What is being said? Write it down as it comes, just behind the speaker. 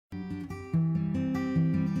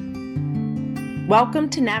Welcome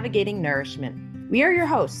to Navigating Nourishment. We are your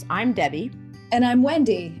hosts. I'm Debbie. And I'm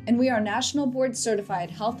Wendy, and we are National Board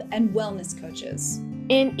Certified Health and Wellness Coaches.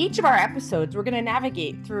 In each of our episodes, we're going to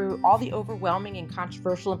navigate through all the overwhelming and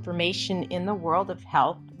controversial information in the world of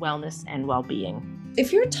health, wellness, and well-being.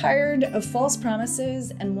 If you're tired of false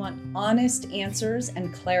promises and want honest answers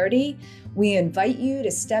and clarity, we invite you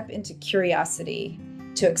to step into curiosity,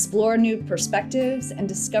 to explore new perspectives and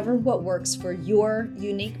discover what works for your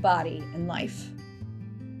unique body and life.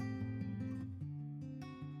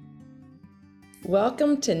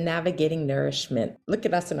 Welcome to Navigating Nourishment. Look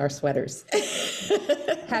at us in our sweaters.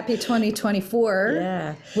 Happy 2024.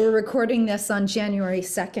 Yeah. We're recording this on January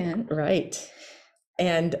 2nd. Right.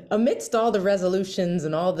 And amidst all the resolutions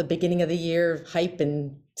and all the beginning of the year hype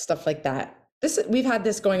and stuff like that, we've had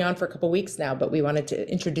this going on for a couple of weeks now, but we wanted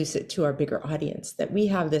to introduce it to our bigger audience, that we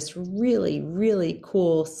have this really, really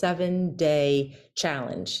cool 7-day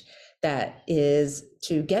challenge that is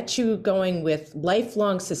to get you going with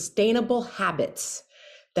lifelong sustainable habits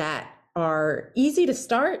that are easy to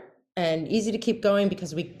start and easy to keep going,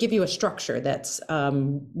 because we give you a structure that's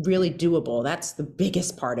really doable. That's the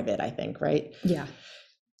biggest part of it, I think, right? Yeah.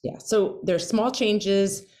 Yeah. So there's small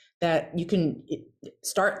changes that you can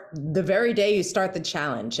start the very day you start the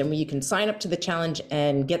challenge, and you can sign up to the challenge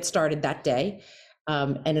and get started that day.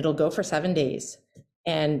 And it'll go for 7 days.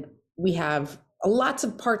 And we have lots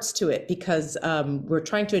of parts to it because we're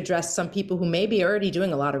trying to address some people who may be already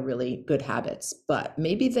doing a lot of really good habits, but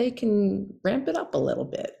maybe they can ramp it up a little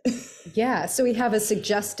bit. Yeah, so we have a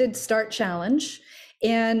suggested start challenge.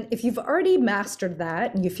 And if you've already mastered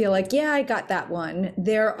that and you feel like, yeah, I got that one,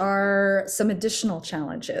 there are some additional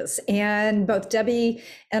challenges. And both Debbie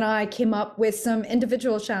and I came up with some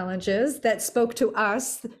individual challenges that spoke to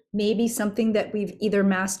us, maybe something that we've either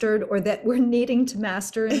mastered or that we're needing to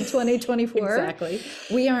master in 2024. Exactly.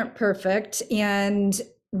 We aren't perfect. And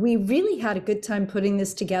we really had a good time putting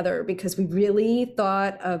this together because we really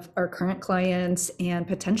thought of our current clients and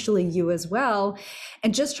potentially you as well,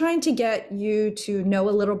 and just trying to get you to know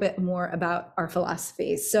a little bit more about our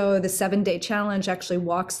philosophy. So the 7-day challenge actually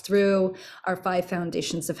walks through our 5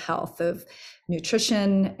 foundations of health, of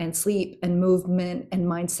nutrition and sleep and movement and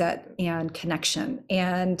mindset and connection.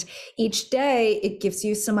 And each day it gives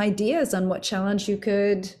you some ideas on what challenge you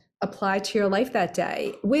could apply to your life that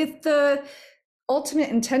day, with the ultimate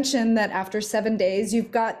intention that after 7 days,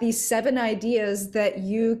 you've got these 7 ideas that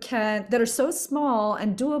are so small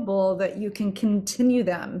and doable that you can continue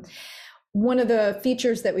them. One of the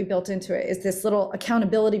features that we built into it is this little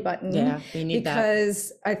accountability button. Yeah, we need because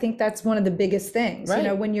that. I think that's one of the biggest things. Right. You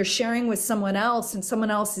know, when you're sharing with someone else and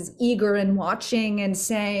someone else is eager and watching and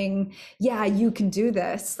saying, yeah, you can do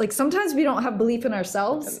this. Like sometimes we don't have belief in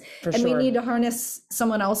ourselves, and we need to harness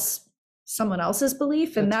someone else's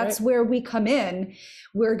belief. And that's right. Where we come in.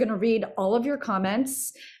 We're going to read all of your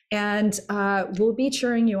comments and we'll be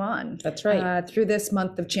cheering you on. That's right. Through this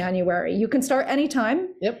month of January. You can start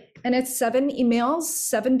anytime. Yep. And it's 7 emails,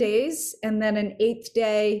 7 days, and then an 8th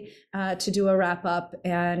day to do a wrap up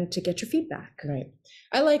and to get your feedback. Right.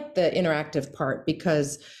 I like the interactive part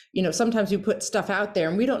because, you know, sometimes you put stuff out there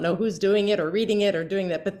and we don't know who's doing it or reading it or doing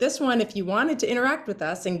that. But this one, if you wanted to interact with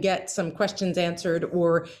us and get some questions answered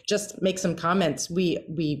or just make some comments,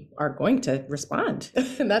 we are going to respond.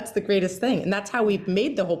 And that's the greatest thing. And that's how we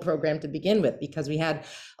made the whole program to begin with, because we had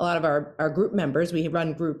a lot of our group members, we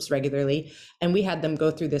run groups regularly, and we had them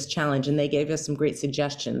go through this challenge and they gave us some great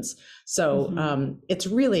suggestions. So it's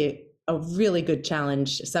really a really good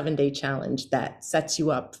challenge, a 7-day challenge that sets you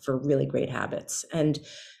up for really great habits. And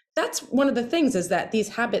that's one of the things, is that these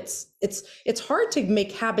habits, it's hard to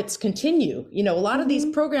make habits continue. You know, a lot of these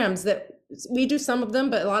programs that we do, some of them,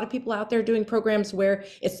 but a lot of people out there doing programs where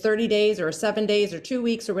it's 30 days or 7 days or 2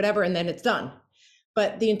 weeks or whatever, and then it's done.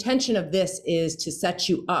 But the intention of this is to set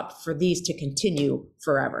you up for these to continue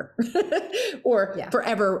forever or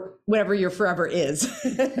forever, whatever your forever is,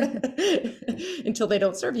 until they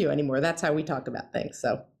don't serve you anymore. That's how we talk about things.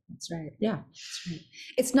 So that's right. Yeah. That's right.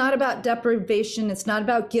 It's not about deprivation. It's not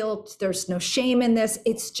about guilt. There's no shame in this.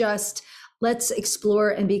 It's just, let's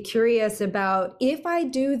explore and be curious about, if I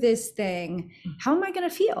do this thing, how am I going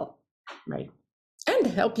to feel? Right. And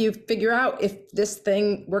help you figure out if this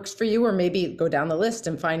thing works for you, or maybe go down the list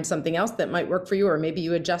and find something else that might work for you, or maybe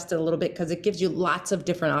you adjust it a little bit, because it gives you lots of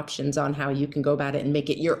different options on how you can go about it and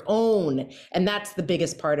make it your own. And that's the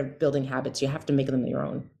biggest part of building habits. You have to make them your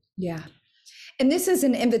own. Yeah. And this is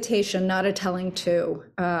an invitation, not a telling to.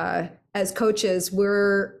 As coaches,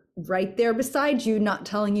 we're right there beside you, not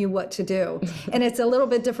telling you what to do. And it's a little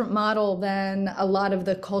bit different model than a lot of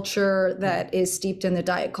the culture that is steeped in the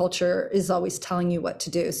diet culture is always telling you what to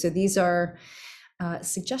do. So these are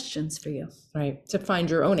suggestions for you. Right. To find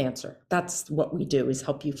your own answer. That's what we do, is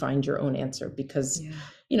help you find your own answer, because,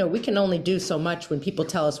 we can only do so much when people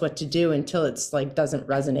tell us what to do until it's like doesn't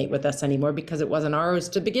resonate with us anymore because it wasn't ours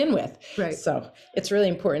to begin with. Right. So it's really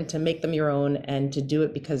important to make them your own and to do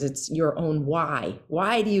it because it's your own why.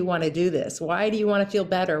 Why do you want to do this? Why do you want to feel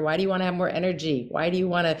better? Why do you want to have more energy? Why do you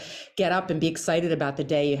want to get up and be excited about the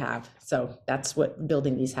day you have? So that's what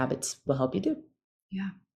building these habits will help you do. Yeah.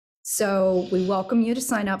 So we welcome you to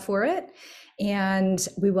sign up for it, and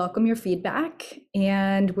we welcome your feedback,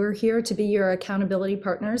 and we're here to be your accountability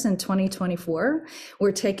partners in 2024.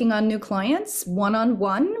 We're taking on new clients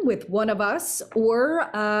one-on-one with one of us, or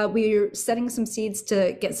we're setting some seeds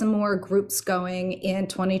to get some more groups going in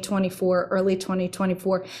 2024, early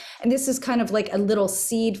 2024. And this is kind of like a little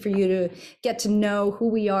seed for you to get to know who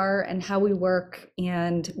we are and how we work.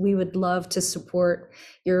 And we would love to support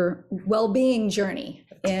your well-being journey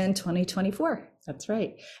in 2024. That's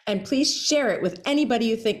right. And please share it with anybody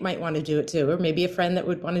you think might want to do it too, or maybe a friend that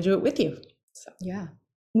would want to do it with you. So. Yeah.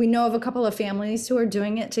 We know of a couple of families who are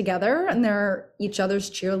doing it together, and they're each other's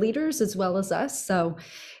cheerleaders as well as us. So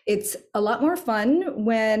it's a lot more fun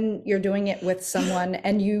when you're doing it with someone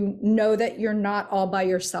and you know that you're not all by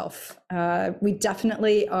yourself. We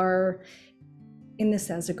definitely are in this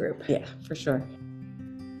as a group. Yeah, for sure.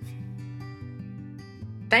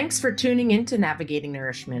 Thanks for tuning in to Navigating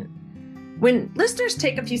Nourishment. When listeners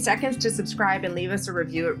take a few seconds to subscribe and leave us a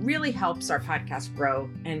review, it really helps our podcast grow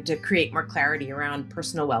and to create more clarity around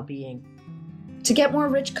personal well-being. To get more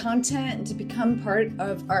rich content and to become part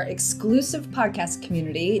of our exclusive podcast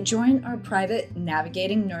community, join our private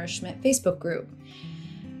Navigating Nourishment Facebook group.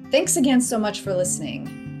 Thanks again so much for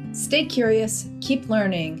listening. Stay curious, keep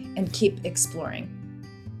learning, and keep exploring.